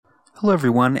Hello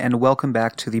everyone, and welcome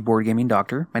back to the Board Gaming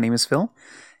Doctor. My name is Phil,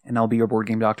 and I'll be your Board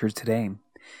Game Doctor today.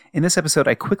 In this episode,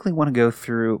 I quickly want to go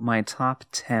through my top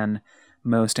 10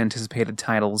 most anticipated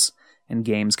titles and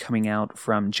games coming out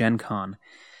from Gen Con.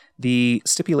 The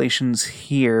stipulations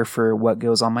here for what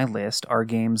goes on my list are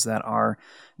games that are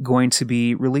going to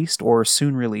be released or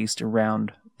soon released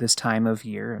around this time of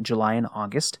year, July and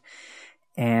August,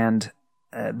 and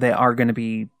they are going to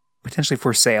be potentially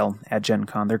for sale at Gen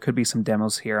Con. There could be some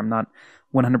demos here. I'm not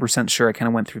 100% sure. I kind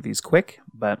of went through these quick,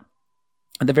 but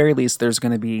at the very least, there's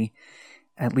going to be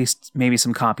at least maybe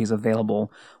some copies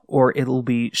available, or it'll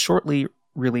be shortly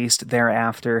released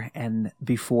thereafter and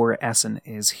before Essen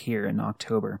is here in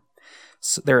October.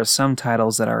 So there are some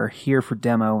titles that are here for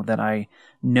demo that I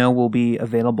know will be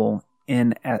available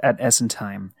at Essen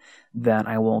time that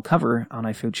I will cover on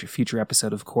a future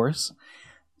episode, of course.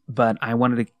 But I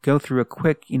wanted to go through a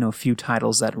quick, few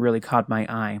titles that really caught my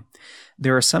eye.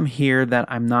 There are some here that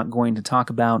I'm not going to talk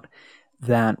about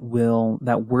that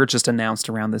were just announced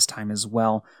around this time as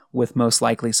well, with most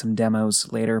likely some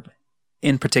demos later.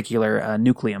 In particular,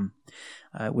 Nucleum,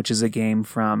 which is a game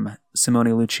from Simone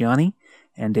Luciani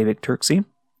and David Turczi.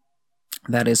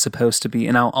 That is supposed to be,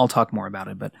 and I'll talk more about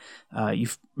it, but you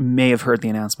may have heard the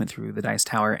announcement through the Dice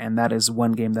Tower, and that is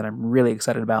one game that I'm really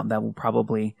excited about that will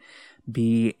probably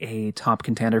be a top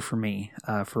contender for me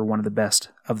for one of the best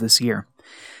of this year.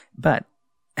 But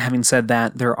having said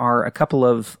that, there are a couple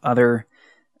of other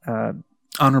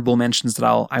honorable mentions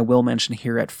that I will mention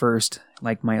here at first,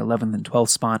 like my 11th and 12th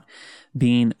spot,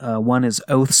 being one is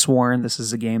Oathsworn. This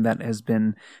is a game that has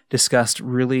been discussed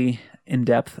really in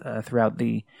depth throughout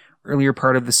the earlier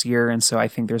part of this year, and so I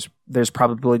think there's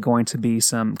probably going to be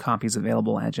some copies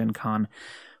available at Gen Con,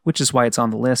 which is why it's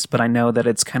on the list, but I know that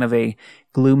it's kind of a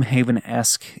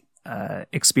Gloomhaven-esque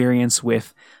experience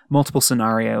with multiple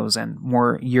scenarios and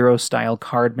more Euro-style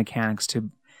card mechanics to,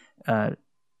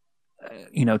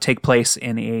 take place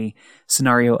in a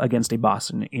scenario against a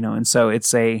boss, and so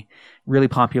it's a really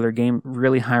popular game,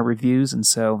 really high reviews, and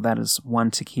so that is one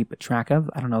to keep track of.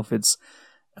 I don't know if it's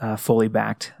fully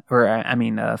backed, or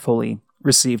fully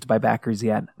received by backers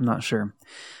yet. I'm not sure.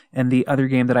 And the other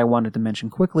game that I wanted to mention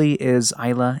quickly is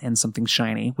Isla and Something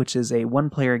Shiny, which is a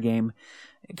one-player game.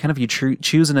 Kind of you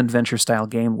choose an adventure-style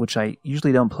game, which I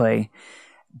usually don't play,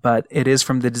 but it is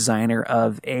from the designer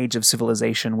of Age of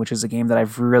Civilization, which is a game that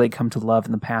I've really come to love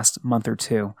in the past month or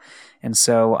two. And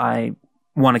so I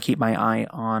want to keep my eye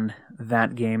on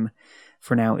that game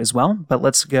for now as well. But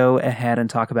let's go ahead and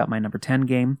talk about my number 10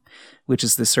 game, which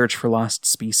is The Search for Lost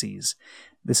Species.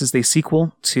 This is the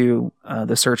sequel to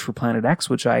The Search for Planet X,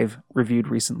 which I've reviewed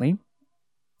recently.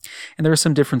 And there are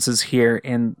some differences here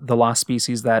in the Lost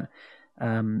Species that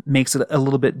makes it a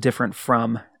little bit different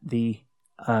from the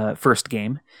first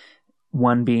game.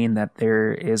 One being that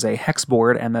there is a hex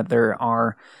board and that there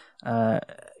are,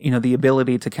 the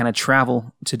ability to kind of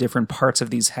travel to different parts of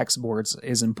these hex boards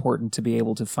is important to be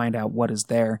able to find out what is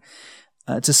there.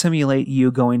 To simulate you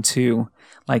going to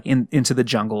into the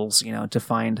jungles, to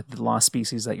find the lost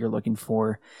species that you're looking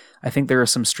for. I think there are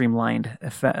some streamlined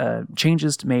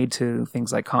changes made to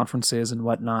things like conferences and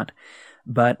whatnot,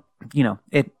 but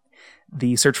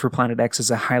the Search for Planet X is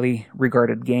a highly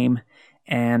regarded game,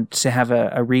 and to have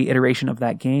a reiteration of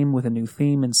that game with a new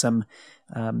theme and some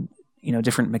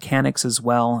different mechanics as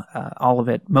well.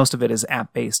 Most of it is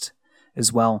app based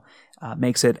as well.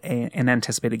 Makes it an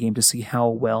anticipated game to see how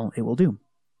well it will do.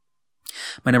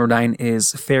 My number 9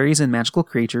 is Fairies and Magical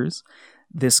Creatures.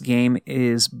 This game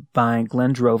is by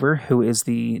Glenn Drover, who is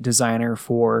the designer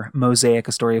for Mosaic: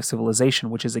 A Story of Civilization,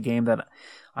 which is a game that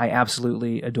I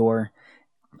absolutely adore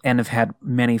and have had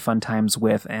many fun times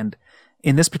with. And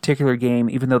in this particular game,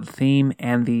 even though the theme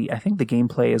and I think the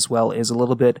gameplay as well is a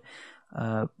little bit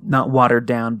not watered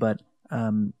down, but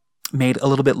made a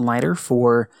little bit lighter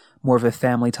for more of a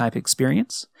family type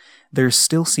experience, there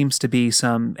still seems to be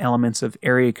some elements of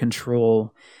area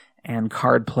control and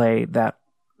card play that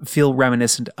feel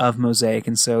reminiscent of Mosaic.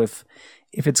 And so if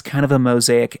it's kind of a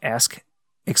Mosaic-esque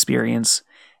experience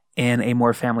in a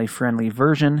more family-friendly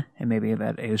version, and maybe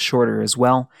that is shorter as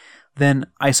well, then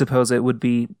I suppose it would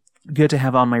be good to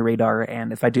have on my radar,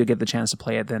 and if I do get the chance to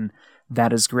play it, then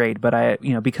that is great. But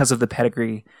because of the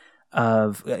pedigree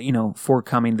of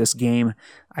forthcoming this game,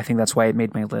 I think that's why it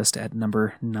made my list at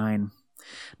number 9.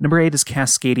 Number 8 is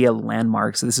Cascadia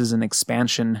Landmarks. This is an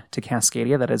expansion to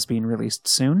Cascadia that is being released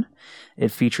soon.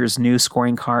 It features new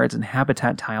scoring cards and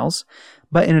habitat tiles,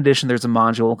 but in addition there's a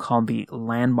module called the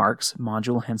Landmarks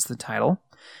module, hence the title,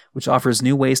 which offers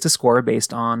new ways to score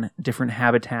based on different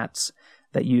habitats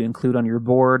that you include on your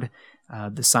board,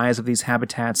 the size of these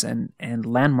habitats and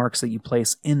landmarks that you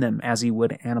place in them as you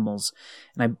would animals.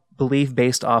 And I believe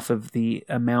based off of the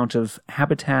amount of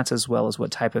habitats as well as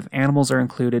what type of animals are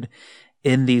included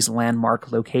in these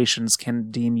landmark locations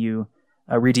can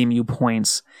redeem you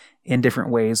points in different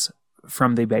ways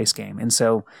from the base game. And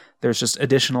so there's just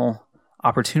additional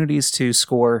opportunities to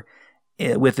score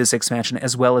with this expansion,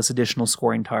 as well as additional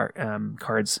scoring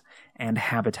cards and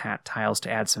habitat tiles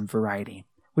to add some variety,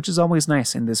 which is always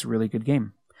nice in this really good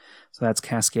game. So that's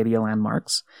Cascadia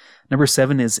Landmarks. Number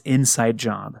 7 is Inside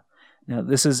Job. Now,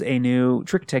 this is a new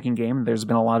trick-taking game. There's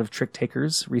been a lot of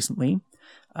trick-takers recently.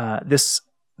 This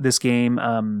game,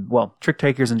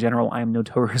 trick-takers in general, I'm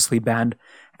notoriously bad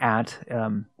at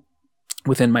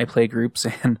within my play groups,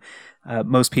 and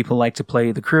most people like to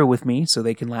play the crew with me so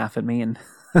they can laugh at me, and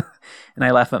and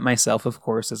I laugh at myself, of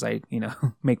course, as I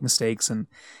make mistakes, and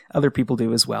other people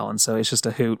do as well, and so it's just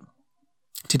a hoot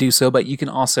to do so. But you can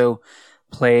also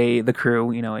play the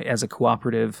crew, as a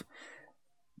cooperative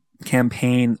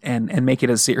campaign and make it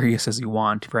as serious as you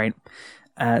want, right?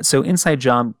 So Inside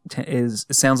Job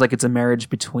it sounds like it's a marriage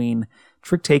between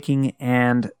trick-taking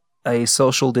and a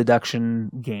social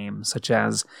deduction game, such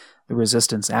as the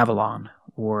Resistance Avalon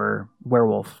or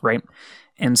Werewolf, right?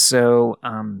 And so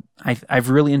I've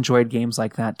really enjoyed games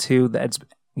like that too. That's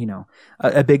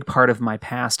a big part of my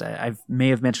past. I may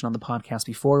have mentioned on the podcast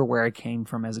before where I came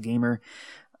from as a gamer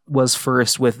was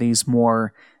first with these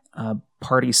more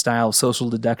party style social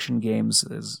deduction games.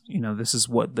 Those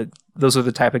are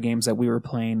the type of games that we were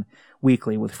playing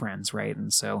weekly with friends, right?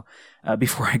 And so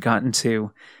before I got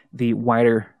into the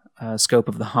wider scope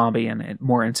of the hobby and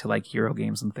more into like Euro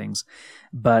games and things.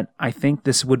 But I think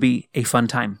this would be a fun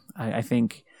time. I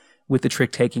think with the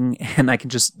trick-taking, and I can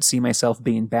just see myself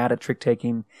being bad at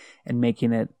trick-taking and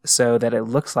making it so that it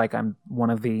looks like I'm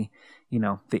one of the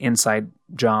inside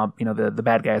job, the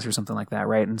bad guys or something like that,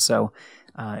 right? And so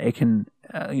it can,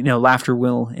 laughter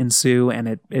will ensue,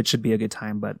 and it should be a good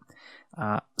time. But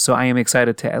so I am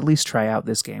excited to at least try out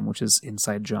this game, which is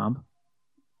Inside Job.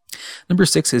 Number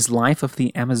 6 is Life of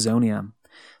the Amazonia.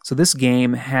 So this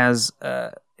game has,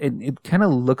 it kind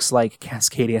of looks like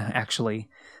Cascadia, actually,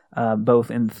 both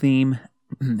in theme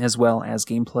as well as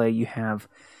gameplay. You have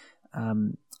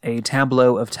a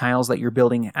tableau of tiles that you're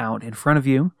building out in front of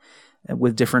you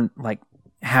with different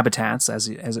habitats, as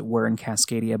it were in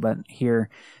Cascadia, but here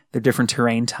they're different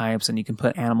terrain types, and you can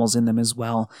put animals in them as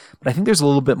well. But I think there's a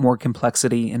little bit more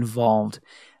complexity involved.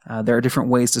 There are different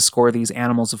ways to score these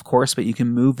animals, of course, but you can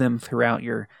move them throughout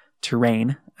your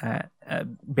terrain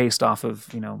based off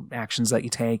of actions that you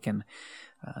take, and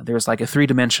there's like a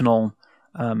 3-dimensional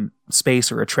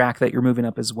space or a track that you're moving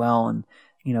up as well, and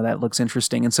that looks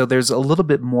interesting. And so there's a little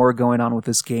bit more going on with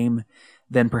this game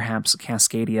than perhaps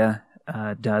Cascadia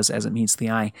does as it meets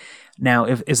the eye. Now,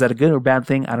 is that a good or bad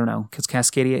thing? I don't know, because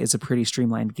Cascadia is a pretty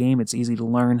streamlined game. It's easy to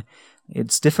learn.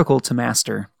 It's difficult to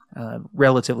master.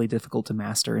 Relatively difficult to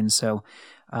master, and so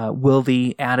will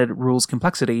the added rules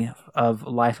complexity of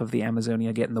Life of the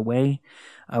Amazonia get in the way?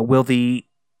 Will the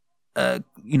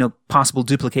possible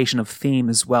duplication of theme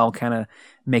as well kind of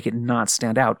make it not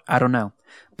stand out? I don't know,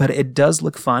 but it does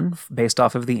look fun based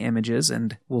off of the images,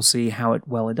 and we'll see how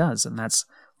it does. And that's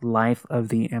Life of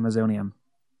the Amazonia.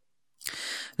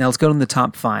 Now let's go to the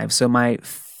top 5. So my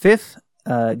fifth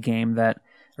game that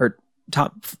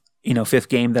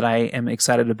I am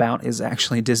excited about is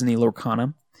actually Disney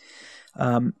Lorcana.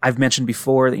 I've mentioned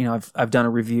before that I've done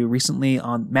a review recently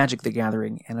on Magic: The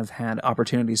Gathering, and I've had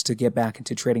opportunities to get back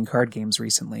into trading card games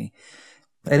recently,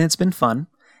 and it's been fun.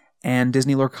 And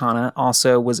Disney Lorcana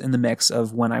also was in the mix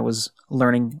of when I was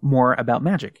learning more about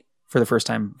Magic for the first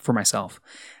time for myself.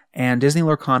 And Disney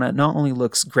Lorcana not only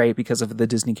looks great because of the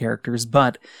Disney characters,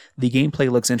 but the gameplay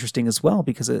looks interesting as well,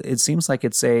 because it seems like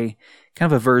it's a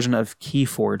kind of a version of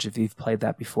Keyforge, if you've played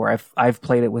that before. I've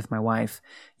played it with my wife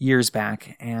years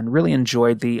back and really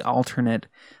enjoyed the alternate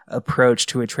approach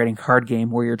to a trading card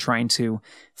game where you're trying to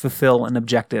fulfill an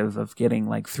objective of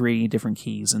getting 3 different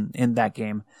keys in that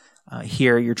game.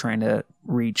 Here you're trying to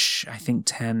reach, I think,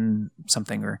 10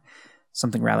 something, or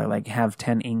something rather, have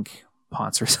 10 ink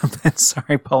pots or something. Sorry,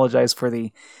 I apologize for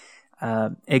the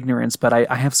ignorance, but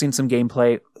I have seen some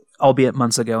gameplay, albeit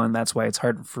months ago, and that's why it's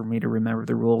hard for me to remember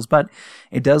the rules. But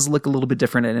it does look a little bit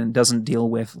different, and it doesn't deal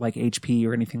with HP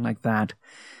or anything like that.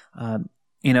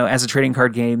 As a trading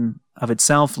card game of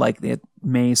itself, it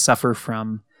may suffer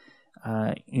from,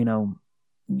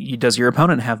 does your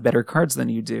opponent have better cards than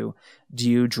you do? Do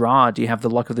you draw? Do you have the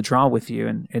luck of the draw with you?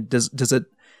 And does it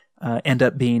end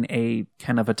up being a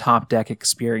kind of a top deck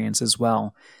experience as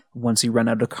well? Once you run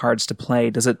out of cards to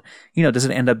play, does it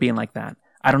end up being like that?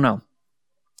 I don't know.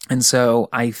 And so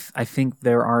I think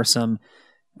there are some,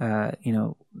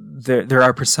 there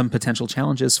are some potential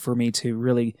challenges for me to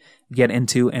really get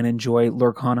into and enjoy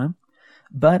Lorcana.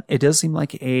 But it does seem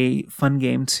like a fun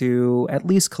game to at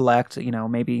least collect.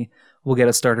 Maybe we'll get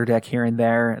a starter deck here and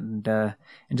there, and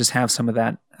just have some of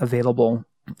that available.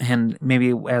 And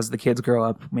maybe as the kids grow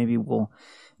up, maybe we'll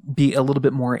be a little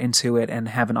bit more into it and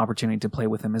have an opportunity to play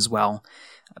with them as well,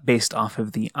 based off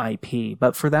of the IP.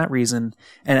 But for that reason,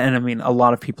 and I mean, a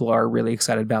lot of people are really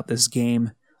excited about this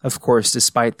game, of course,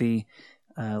 despite the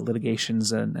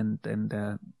litigations and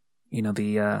the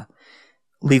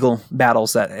legal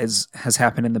battles that has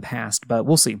happened in the past. But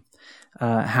we'll see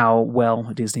how well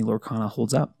Disney Lorcana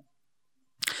holds up.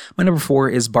 My number 4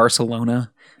 is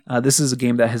Barcelona. This is a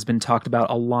game that has been talked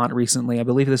about a lot recently. I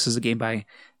believe this is a game by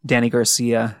Danny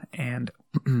Garcia and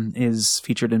is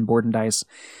featured in Board and Dice.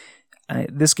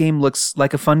 This game looks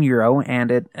like a fun Euro,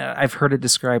 and I've heard it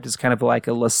described as kind of like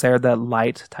a Lacerda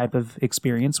light type of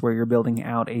experience where you're building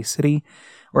out a city,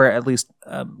 or at least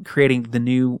creating the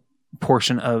new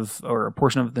portion of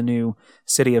the new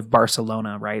city of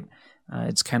Barcelona, right?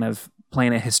 It's kind of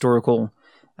playing a historical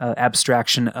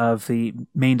abstraction of the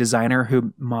main designer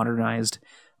who modernized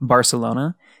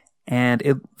Barcelona.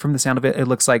 And from the sound of it, it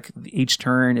looks like each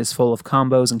turn is full of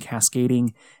combos and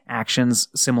cascading actions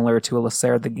similar to a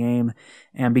Lacerda game.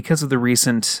 And because of the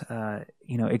recent,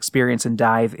 experience and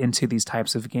dive into these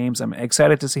types of games, I'm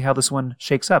excited to see how this one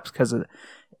shakes up, because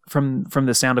from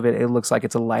the sound of it, it looks like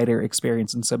it's a lighter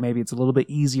experience. And so maybe it's a little bit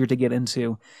easier to get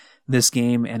into this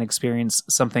game and experience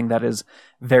something that is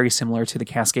very similar to the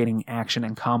cascading action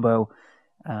and combo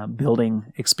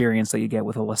building experience that you get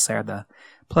with a Lacerda.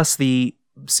 Plus the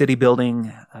city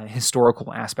building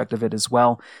historical aspect of it as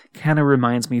well kind of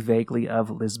reminds me vaguely of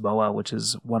Lisboa, which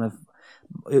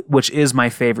is my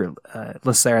favorite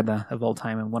Lacerda of all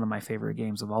time and one of my favorite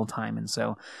games of all time. And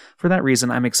so for that reason,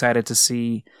 I'm excited to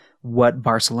see what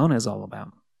Barcelona is all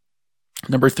about.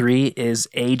 Number 3 is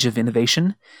Age of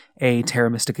Innovation, a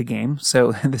Terra Mystica game.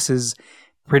 So this is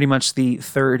pretty much the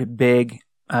third big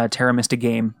Terra Mystica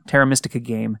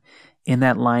game in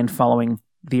that line, following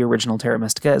the original Terra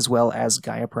Mystica as well as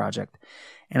Gaia Project.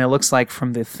 And it looks like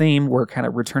from the theme, we're kind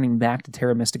of returning back to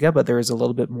Terra Mystica, but there is a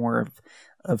little bit more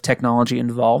of technology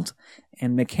involved.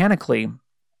 And mechanically,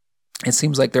 it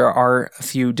seems like there are a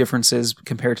few differences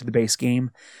compared to the base game,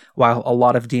 while a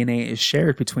lot of DNA is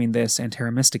shared between this and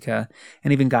Terra Mystica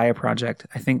and even Gaia Project.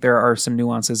 I think there are some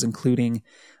nuances, including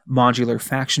modular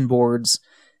faction boards,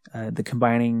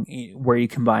 where you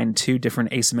combine 2 different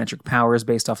asymmetric powers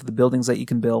based off of the buildings that you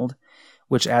can build,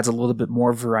 which adds a little bit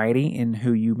more variety in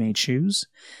who you may choose.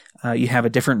 You have a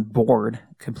different board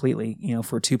completely,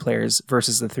 for 2 players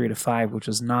versus the 3 to 5, which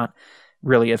was not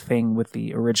really a thing with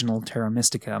the original Terra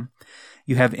Mystica.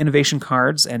 You have innovation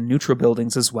cards and neutral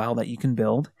buildings as well that you can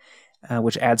build,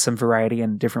 which adds some variety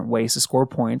and different ways to score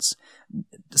points.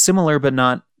 Similar, but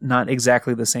not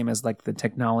exactly the same as like the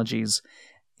technologies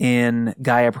in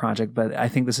Gaia Project, but I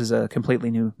think this is a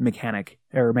completely new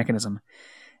mechanism.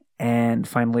 And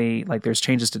finally, like there's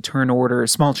changes to turn order,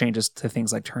 small changes to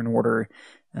things like turn order,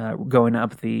 going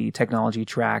up the technology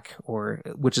track,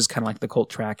 which is kind of like the cult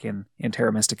track in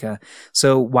Terra Mystica.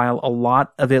 So while a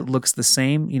lot of it looks the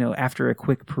same, after a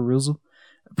quick perusal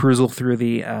through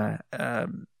the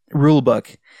rule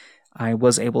book, I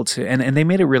was able to, and they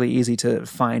made it really easy to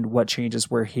find what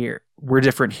changes were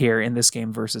different here in this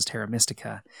game versus Terra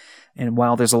Mystica. And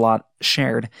while there's a lot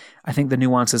shared, I think the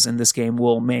nuances in this game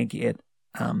will make it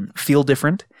feel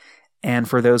different. And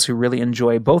for those who really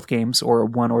enjoy both games, or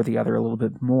one or the other a little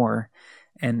bit more,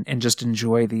 and just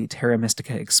enjoy the Terra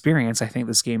Mystica experience, I think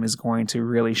this game is going to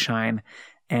really shine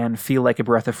and feel like a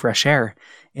breath of fresh air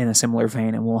in a similar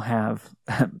vein. And we'll have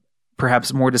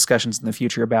perhaps more discussions in the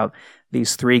future about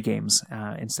these 3 games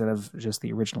instead of just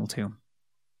the original 2.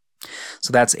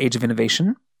 So that's Age of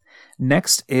Innovation.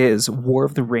 Next is War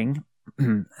of the Ring.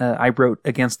 I wrote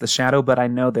Against the Shadow, but I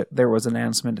know that there was an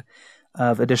announcement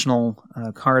of additional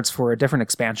cards for a different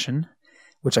expansion,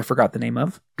 which I forgot the name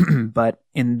of. But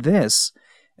in this,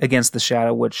 Against the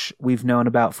Shadow, which we've known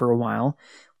about for a while,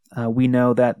 we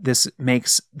know that this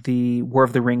makes the War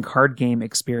of the Ring card game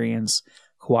experience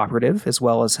cooperative, as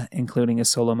well as including a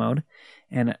solo mode.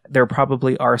 And there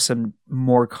probably are some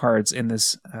more cards in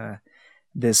this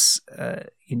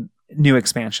new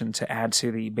expansion to add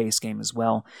to the base game as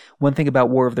well. One thing about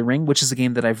War of the Ring, which is a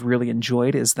game that I've really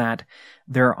enjoyed, is that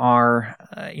there are,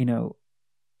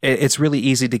 it's really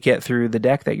easy to get through the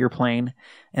deck that you're playing,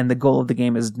 and the goal of the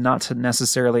game is not to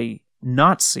necessarily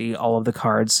not see all of the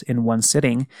cards in one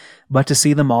sitting, but to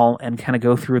see them all and kind of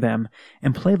go through them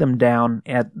and play them down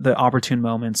at the opportune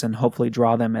moments and hopefully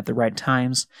draw them at the right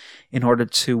times in order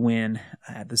to win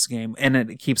at this game. And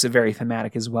it keeps it very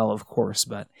thematic as well, of course.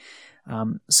 But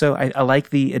so I like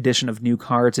the addition of new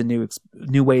cards and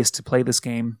new ways to play this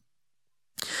game.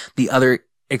 The other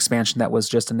expansion that was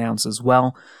just announced as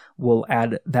well will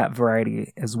add that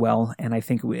variety as well, and I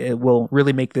think it will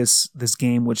really make this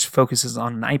game, which focuses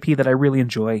on an IP that I really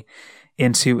enjoy,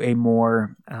 into a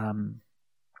more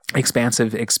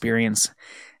expansive experience,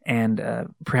 and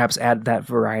perhaps add that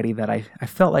variety that I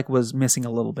felt like was missing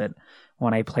a little bit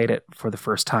when I played it for the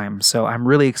first time. So I'm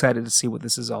really excited to see what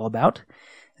this is all about,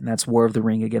 and that's War of the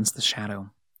Ring Against the Shadow.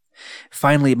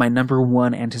 Finally, my number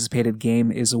one anticipated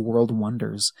game is A World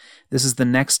Wonders. This is the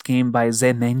next game by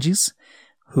Zé Mendes,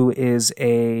 who is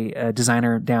a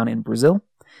designer down in Brazil,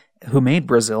 who made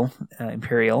Brazil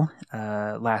Imperial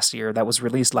last year. That was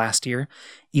released last year,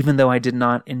 even though I did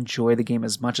not enjoy the game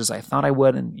as much as I thought I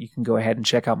would, and you can go ahead and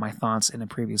check out my thoughts in a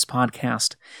previous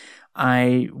podcast.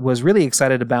 I was really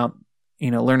excited about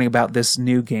learning about this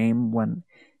new game when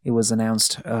it was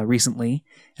announced recently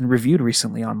and reviewed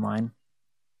recently online.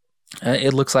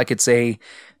 It looks like it's a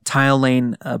tile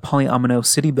lane polyomino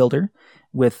city builder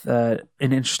with an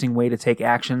interesting way to take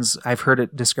actions. I've heard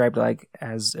it described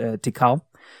as Tikal,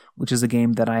 which is a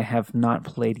game that I have not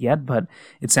played yet, but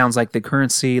it sounds like the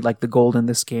currency, like the gold in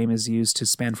this game, is used to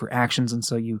spend for actions, and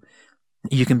so you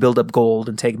can build up gold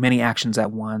and take many actions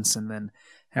at once and then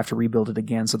have to rebuild it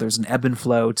again. So there's an ebb and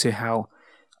flow to how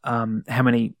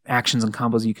many actions and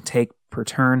combos you can take per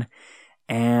turn.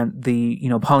 And the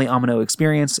polyomino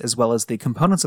experience, as well as the components